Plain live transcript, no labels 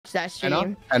watch that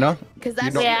stream. Enna? Because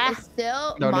that stream is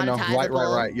still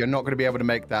monetizable. Right. You're not going to be able to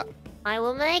make that. I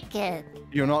will make it.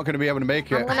 You're not going to be able to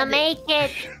make it. I'm gonna make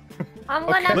it. I'm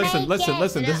gonna make it.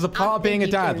 Listen. This is a part of being a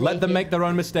dad. Let them make their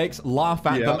own mistakes, laugh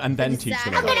at them, and then teach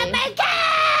them. I'm gonna make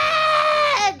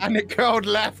it! And it curled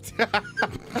left.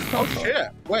 Oh, shit.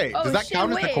 Wait, does that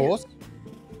count as the course?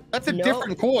 That's a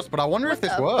different course, but I wonder if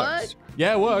this works.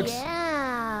 Yeah, it works.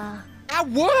 Yeah. That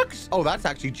works! Oh, that's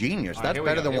actually genius. That's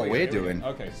better than what we're doing.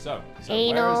 Okay, so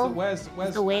where's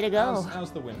the way to go?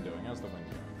 How's the wind doing?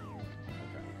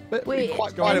 Wait,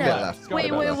 quite a bit left.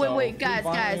 Wait, guys.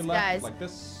 Like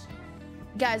this.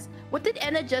 Guys, what did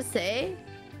Enna just say?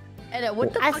 Enna,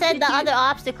 what the fuck I said did the you... other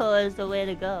obstacle is the way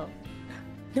to go.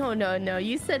 No.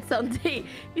 You said something.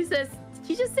 You said, did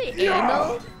you just say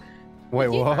anal? Wait,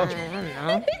 what? I don't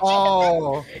know.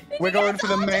 Oh, we're going for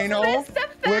the main hole?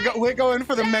 We're going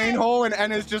for the main hole, and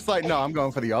Enna's just like, no, I'm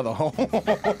going for the other hole.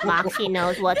 Moxie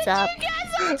knows what's up. You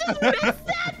guys just missed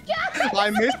that, guys! I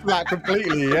missed that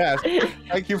completely, yes.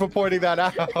 Thank you for pointing that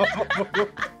out.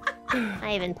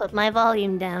 I even put my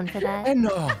volume down for that.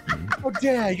 Enna, how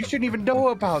dare you? Shouldn't even know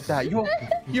about that.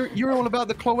 You're all about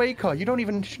the cloaca. You don't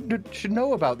even should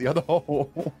know about the other hole.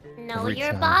 Know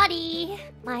your body.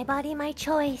 My body, my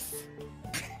choice.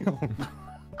 Oh, no.